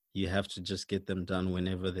you have to just get them done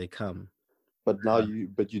whenever they come. But now you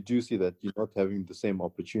do see that you're not having the same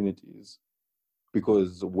opportunities,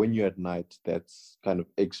 because when you're at night, that's kind of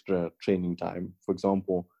extra training time. For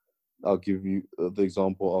example, I'll give you the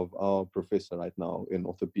example of our professor right now in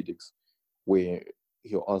orthopedics, where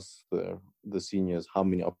he'll ask the seniors, how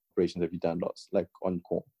many operations have you done last, like on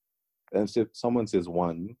call? And if someone says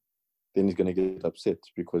one, then he's going to get upset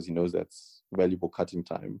because he knows that's valuable cutting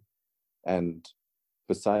time. And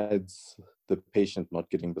besides the patient not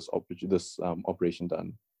getting this operation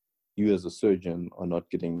done, you as a surgeon are not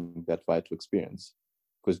getting that vital experience,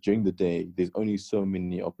 because during the day, there's only so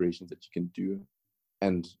many operations that you can do.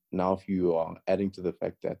 And now if you are adding to the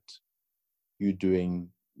fact that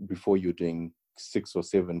before you're doing 6 or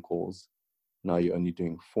 7 calls, now you're only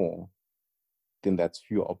doing 4, then that's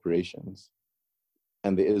fewer operations.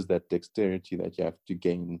 And there is that dexterity that you have to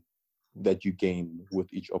gain, that you gain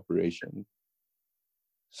with each operation.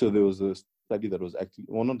 So there was a study that was actually,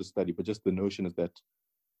 well, not the study, but just the notion is that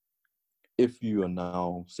if you are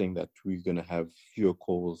now saying that we're going to have fewer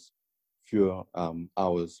calls, fewer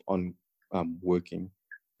hours on working,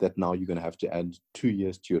 that now you're going to have to add 2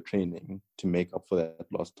 years to your training to make up for that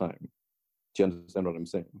lost time. Do you understand what I'm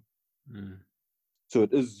saying? Mm. So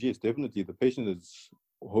it is, yes, definitely. The patient is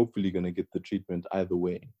hopefully going to get the treatment either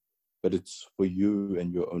way, but it's for you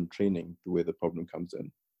and your own training where the problem comes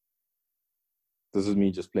in. This is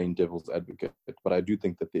me just playing devil's advocate, but I do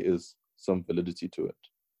think that there is some validity to it.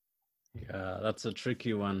 Yeah, that's a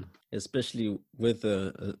tricky one, especially with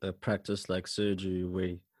a practice like surgery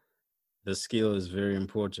where the skill is very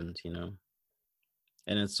important,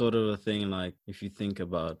 And it's sort of a thing like, if you think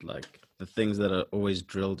about like the things that are always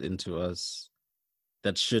drilled into us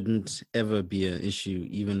that shouldn't ever be an issue,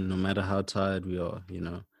 even no matter how tired we are,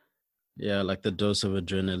 Yeah, like the dose of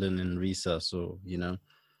adrenaline in recess, or,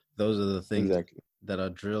 those are the things that are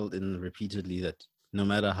drilled in repeatedly, that no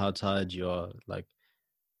matter how tired you are, like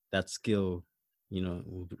that skill,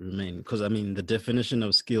 will remain. Because I mean, the definition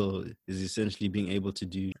of skill is essentially being able to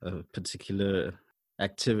do a particular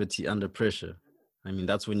activity under pressure. I mean,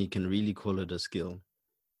 that's when you can really call it a skill.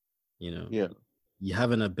 Yeah. You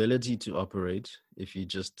have an ability to operate if you're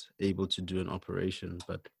just able to do an operation,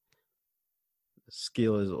 but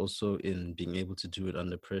skill is also in being able to do it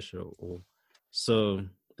under pressure. So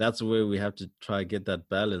that's where we have to try get that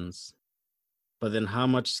balance. But then how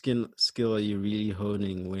much skill are you really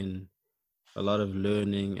honing when a lot of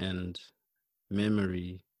learning and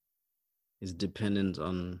memory is dependent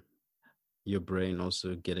on your brain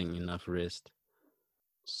also getting enough rest?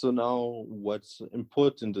 So now what's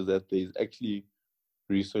important is that there's actually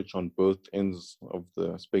research on both ends of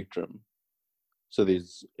the spectrum. So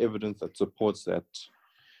there's evidence that supports that.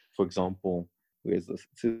 For example, where's this?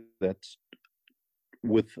 It says that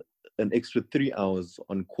with an extra 3 hours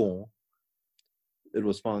on call, it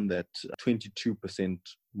was found that 22%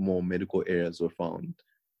 more medical errors were found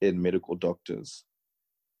in medical doctors.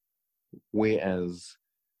 Whereas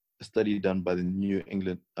a study done by the New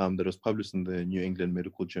England, that was published in the New England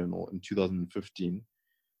Medical Journal in 2015,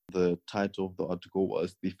 the title of the article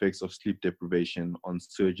was "The Effects of Sleep Deprivation on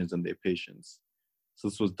Surgeons and Their Patients." So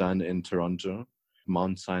this was done in Toronto,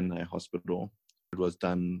 Mount Sinai Hospital. It was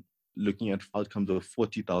done looking at outcomes of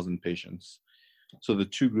 40,000 patients. So the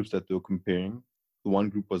two groups that they were comparing, the one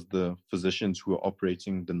group was the physicians who were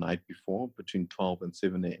operating the night before between 12 and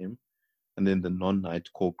 7 a.m. And then the non-night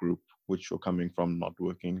call group, which were coming from not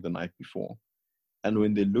working the night before. And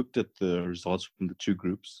when they looked at the results from the two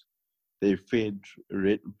groups, they fared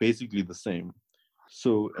basically the same.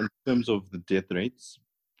 So in terms of the death rates,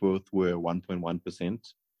 both were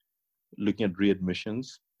 1.1%. Looking at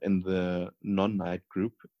readmissions, in the non-night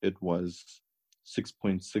group, it was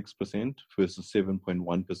 6.6% versus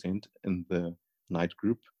 7.1% in the night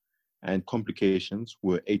group. And complications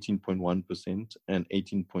were 18.1% and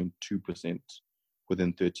 18.2%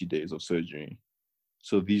 within 30 days of surgery.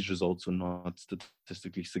 So these results are not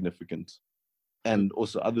statistically significant. And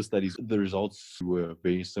also other studies, the results were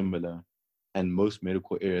very similar. And most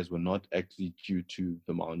medical errors were not actually due to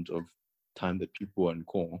the amount of time that people were on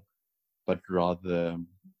call, but rather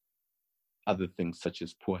other things such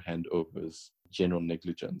as poor handovers, general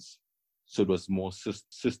negligence. So it was more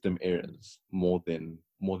system errors more than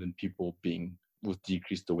people being with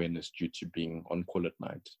decreased awareness due to being on call at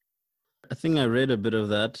night. I think I read a bit of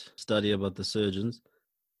that study about the surgeons,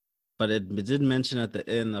 but it did mention at the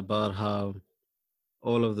end about how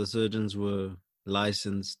all of the surgeons were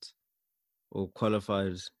licensed or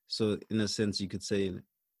qualified. So in a sense, you could say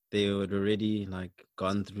they had already like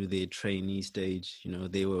gone through their trainee stage. You know,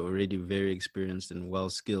 they were already very experienced and well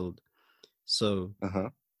skilled. So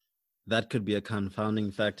that could be a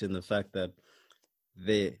confounding factor in the fact that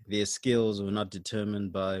their skills were not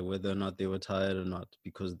determined by whether or not they were tired or not,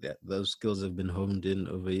 because those skills have been honed in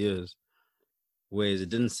over years. Whereas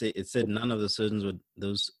it said none of the surgeons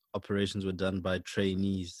those operations were done by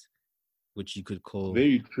trainees, which you could call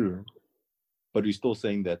very true. But we're still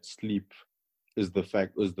saying that sleep is the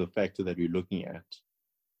factor that we're looking at.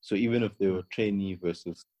 So even if they were trainee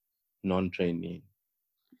versus non-trainee,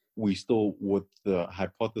 we still, with the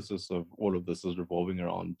hypothesis of all of this is revolving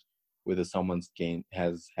around whether someone's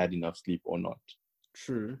has had enough sleep or not.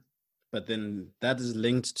 True. But then that is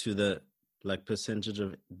linked to the percentage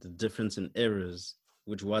of the difference in errors,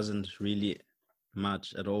 which wasn't really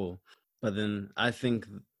much at all. But then I think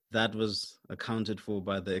that was accounted for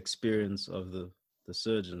by the experience of the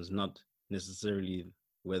surgeons, not necessarily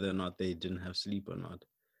whether or not they didn't have sleep or not.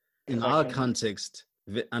 In our context,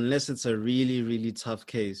 unless it's a really, really tough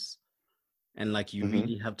case and you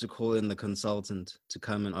really have to call in the consultant to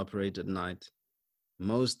come and operate at night,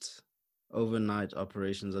 most overnight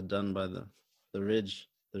operations are done by the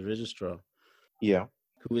registrar. Yeah.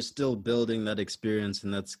 Who is still building that experience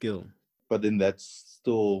and that skill. But then that's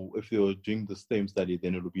still, if you're doing the same study,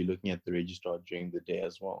 then it will be looking at the registrar during the day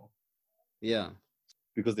as well. Yeah.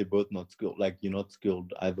 Because they're both not skilled. You're not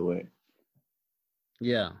skilled either way.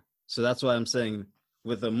 Yeah. So that's why I'm saying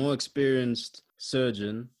with a more experienced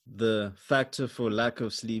surgeon, the factor for lack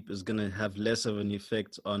of sleep is going to have less of an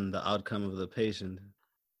effect on the outcome of the patient,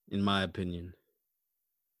 in my opinion.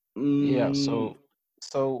 Yeah. So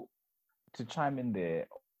to chime in there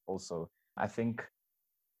also, I think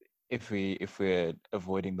if we're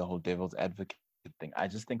avoiding the whole devil's advocate thing, I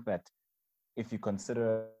just think that if you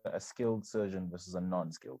consider a skilled surgeon versus a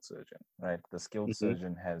non-skilled surgeon, right? The skilled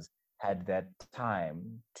surgeon has had that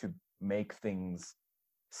time to make things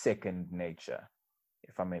second nature,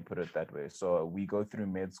 if I may put it that way. So we go through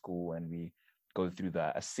med school and we go through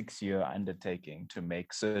a 6-year undertaking to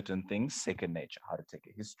make certain things second nature: how to take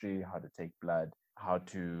a history, how to take blood, how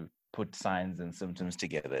to put signs and symptoms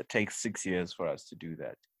together. It takes 6 years for us to do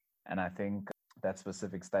that. And I think that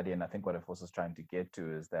specific study, and I think what Efosa is trying to get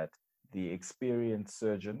to, is that the experienced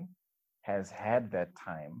surgeon has had that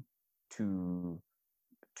time to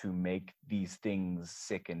make these things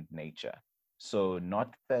second nature. So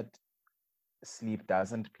not that sleep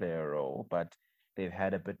doesn't play a role, but they've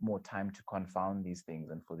had a bit more time to confound these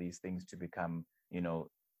things and for these things to become,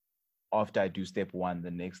 after I do step 1,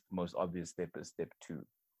 the next most obvious step is step 2.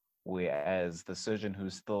 Whereas the surgeon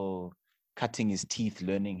who's still cutting his teeth,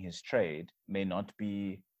 learning his trade, may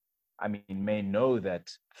know that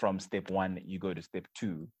from step 1 you go to step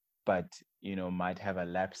 2, but might have a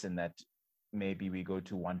lapse in that. Maybe we go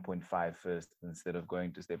to 1.5 first instead of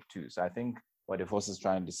going to step 2. So I think what Efosa is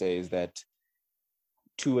trying to say is that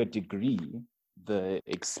to a degree, the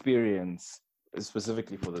experience,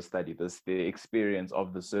 specifically for the study, the experience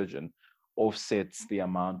of the surgeon offsets the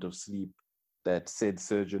amount of sleep that said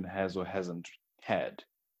surgeon has or hasn't had.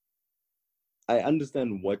 I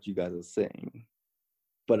understand what you guys are saying,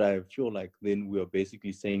 but I feel like then we are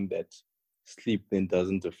basically saying that sleep then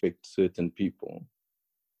doesn't affect certain people,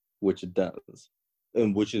 which it does,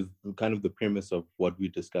 and which is kind of the premise of what we're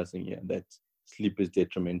discussing here, that sleep is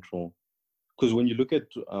detrimental. Because when you look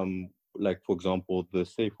at, for example, the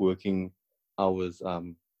Safe Working Hours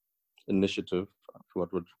initiative,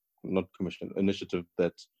 initiative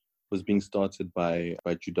that was being started by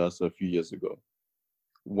Judasa a few years ago,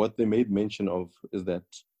 what they made mention of is that,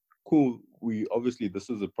 this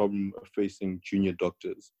is a problem facing junior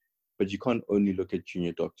doctors, but you can't only look at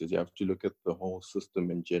junior doctors. You have to look at the whole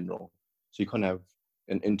system in general. So you can't have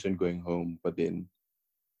an intern going home, but then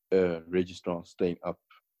a registrar staying up,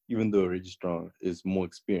 even though a registrar is more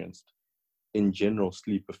experienced. In general,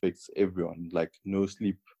 sleep affects everyone. No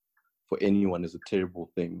sleep for anyone is a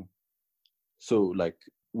terrible thing. So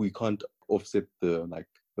we can't offset the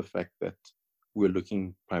fact that we're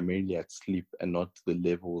looking primarily at sleep and not the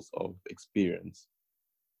levels of experience.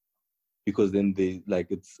 because then they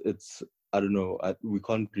like it's I don't know, we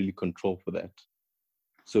can't really control for that.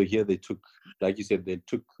 So here they took, like you said, they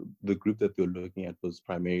took the group that they were looking at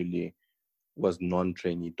was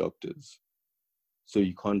non-trainee doctors. So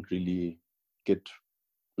you can't really get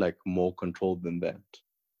like more control than that,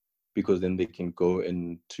 because then they can go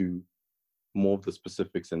into more of the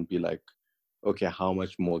specifics and be like, okay, how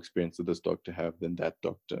much more experience does this doctor have than that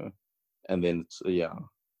doctor? And then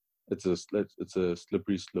it's a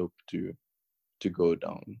slippery slope to go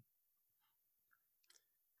down.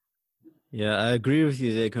 Yeah, I agree with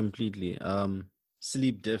you there completely.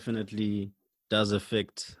 Sleep definitely does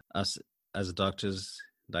affect us as doctors,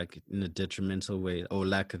 like in a detrimental way or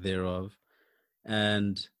lack thereof.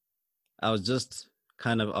 And I was just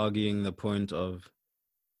kind of arguing the point of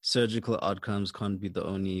surgical outcomes can't be the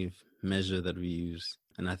only measure that we use.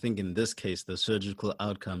 And I think in this case, the surgical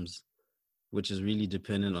outcomes, which is really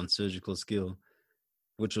dependent on surgical skill,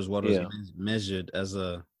 which was what was measured as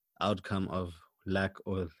a outcome of lack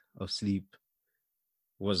of sleep,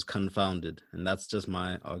 was confounded. And that's just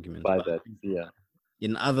my argument. By that, yeah.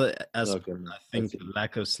 In other aspects, I think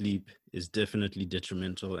lack of sleep is definitely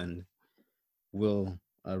detrimental and will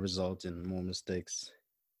result in more mistakes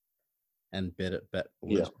and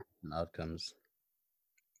worse outcomes.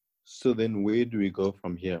 So then where do we go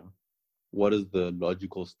from here? What is the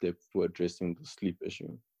logical step for addressing the sleep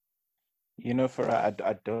issue? You know, Farah,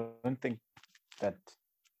 I don't think that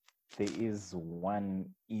there is one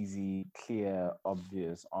easy, clear,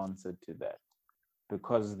 obvious answer to that,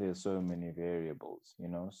 because there's so many variables, you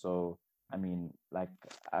know. So I mean, like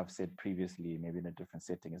I've said previously, maybe in a different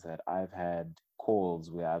setting, is that I've had calls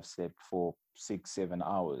where I've slept for 6-7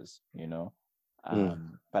 hours, you know.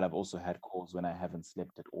 But I've also had calls when I haven't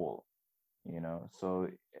slept at all, you know. So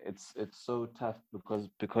it's so tough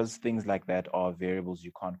because things like that are variables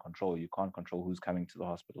you can't control. You can't control who's coming to the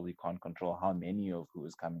hospital. You can't control how many of who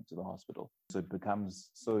is coming to the hospital. So it becomes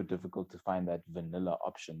so difficult to find that vanilla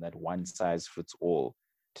option, that one size fits all,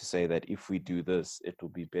 to say that if we do this, it will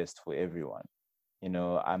be best for everyone. You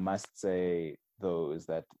know, I must say though, is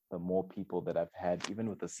that the more people that I've had, even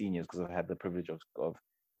with the seniors, because I've had the privilege of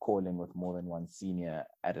calling with more than one senior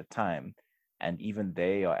at a time, and even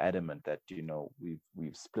they are adamant that, you know,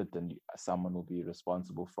 we've split and someone will be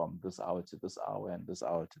responsible from this hour to this hour and this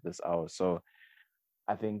hour to this hour. So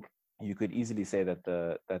I think you could easily say that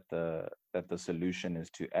the solution is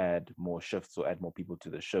to add more shifts or add more people to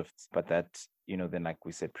the shifts, but that, you know, then like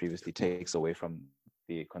we said previously, takes away from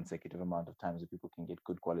the consecutive amount of times that people can get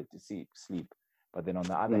good quality sleep. But then on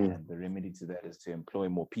the other hand, the remedy to that is to employ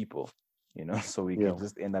more people, you know. So we can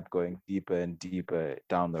just end up going deeper and deeper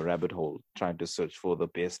down the rabbit hole, trying to search for the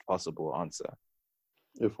best possible answer.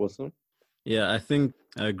 If wasn't? Yeah, I think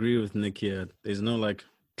I agree with Nick here. There's no like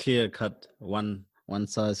clear cut one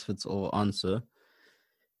size fits all answer.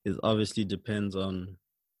 It obviously depends on,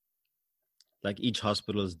 like, each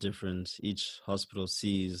hospital is different. Each hospital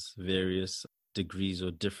sees various degrees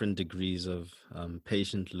or different degrees of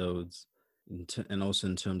patient loads, and also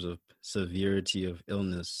in terms of severity of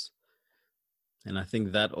illness. And I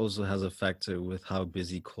think that also has a factor with how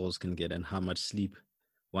busy calls can get and how much sleep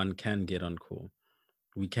one can get on call.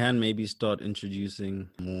 We can maybe start introducing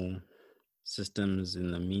more systems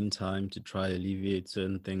in the meantime to try alleviate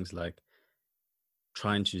certain things, like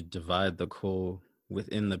trying to divide the call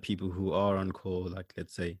within the people who are on call. Like,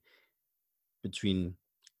 let's say between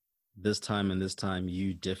this time and this time,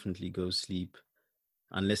 you definitely go sleep.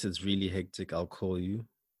 Unless it's really hectic, I'll call you.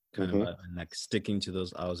 Kind of like sticking to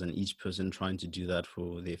those hours, and each person trying to do that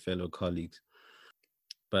for their fellow colleagues.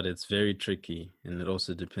 But it's very tricky, and it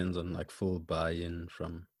also depends on like full buy-in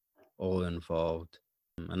from all involved.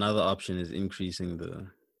 Another option is increasing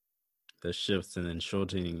the shifts and then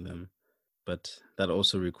shortening them, but that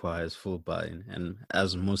also requires full buy-in. And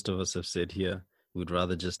as most of us have said here, we'd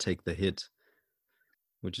rather just take the hit,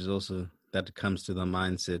 which is also, that comes to the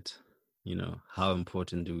mindset, you know, how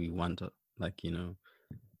important do we want, like, you know,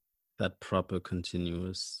 that proper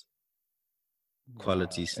continuous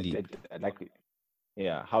quality sleep.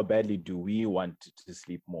 How badly do we want to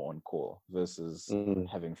sleep more on call versus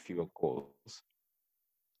having fewer calls?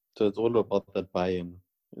 So it's all about that buy-in.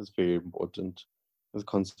 It's very important. It's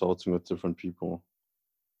consulting with different people.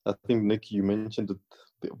 I think, Nick, you mentioned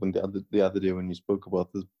it when the other day when you spoke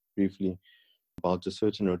about this briefly, about a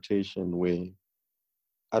certain rotation where,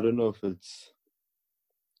 I don't know if it's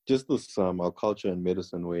just this our culture in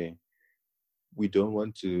medicine where we don't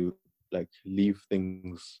want to like leave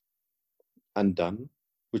things undone,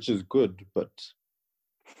 which is good, but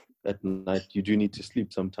at night you do need to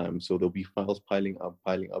sleep sometimes. So there'll be files piling up,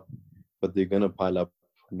 but they're gonna pile up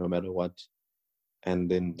no matter what. and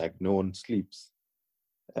then like no one sleeps.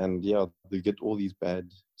 And yeah, they get all these bad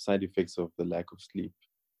side effects of the lack of sleep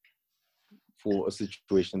for a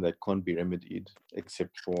situation that can't be remedied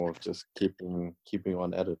except for just keeping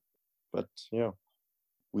on at it. But yeah,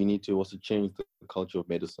 we need to also change the culture of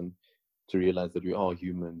medicine to realize that we are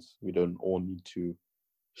humans. We don't all need to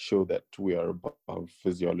show that we are above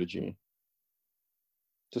physiology.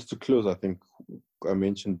 Just to close, I think I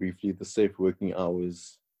mentioned briefly the Safe Working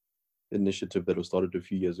Hours initiative that was started a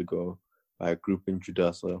few years ago by a group in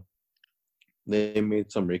Judasa. They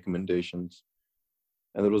made some recommendations,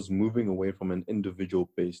 and it was moving away from an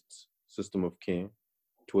individual-based system of care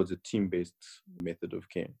towards a team-based method of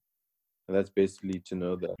care. And that's basically to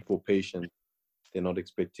know that for patients, they're not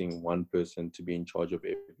expecting one person to be in charge of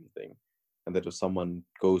everything. And that if someone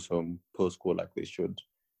goes home post-call like they should,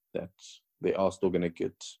 that they are still going to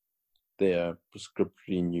get their prescription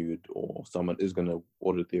renewed, or someone is going to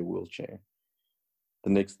order their wheelchair. The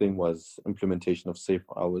next thing was implementation of safe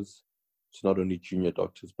hours to not only junior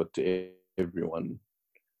doctors, but to everyone,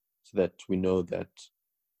 so that we know that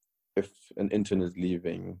if an intern is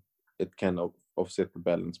leaving, it can offset the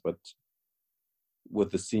balance. But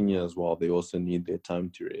with the senior as well, they also need their time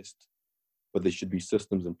to rest. But there should be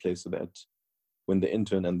systems in place so that when the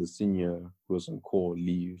intern and the senior who is on call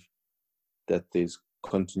leave, that there's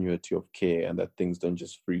continuity of care and that things don't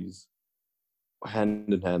just freeze.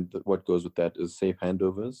 Hand in hand, what goes with that is safe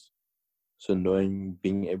handovers. So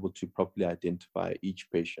being able to properly identify each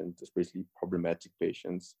patient, especially problematic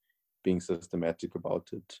patients, being systematic about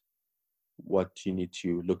it, what you need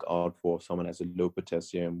to look out for if someone has a low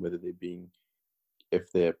potassium,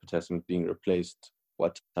 if their potassium is being replaced,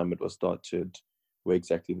 what time it was started, where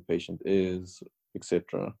exactly the patient is,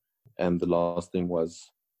 etc. And the last thing was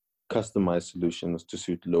customized solutions to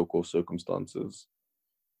suit local circumstances.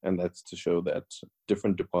 And that's to show that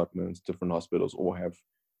different departments, different hospitals all have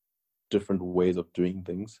different ways of doing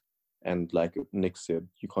things. And like Nick said,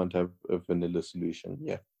 you can't have a vanilla solution.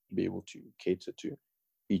 You have to be able to cater to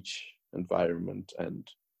each environment and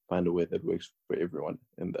find a way that works for everyone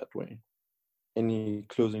in that way. Any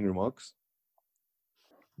closing remarks?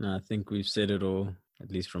 No, I think we've said it all.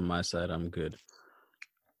 At least from my side, I'm good.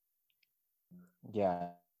 Yeah,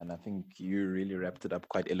 and I think you really wrapped it up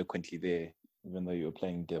quite eloquently there. Even though you were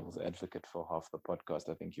playing devil's advocate for half the podcast,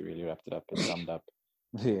 I think you really wrapped it up and summed up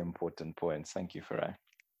the important points. Thank you, Farai.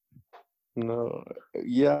 No,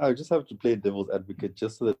 yeah, I just have to play devil's advocate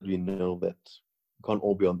just so that we know that we can't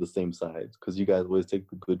all be on the same side, because you guys always take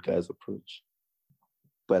the good guys approach.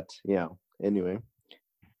 But yeah, anyway,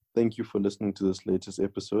 thank you for listening to this latest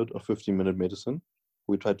episode of 15-Minute Medicine.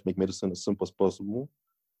 We try to make medicine as simple as possible.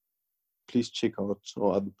 Please check out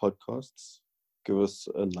our other podcasts. Give us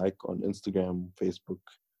a like on Instagram, Facebook,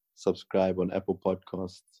 subscribe on Apple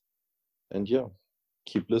Podcasts. And yeah,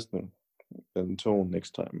 keep listening. Until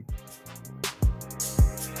next time.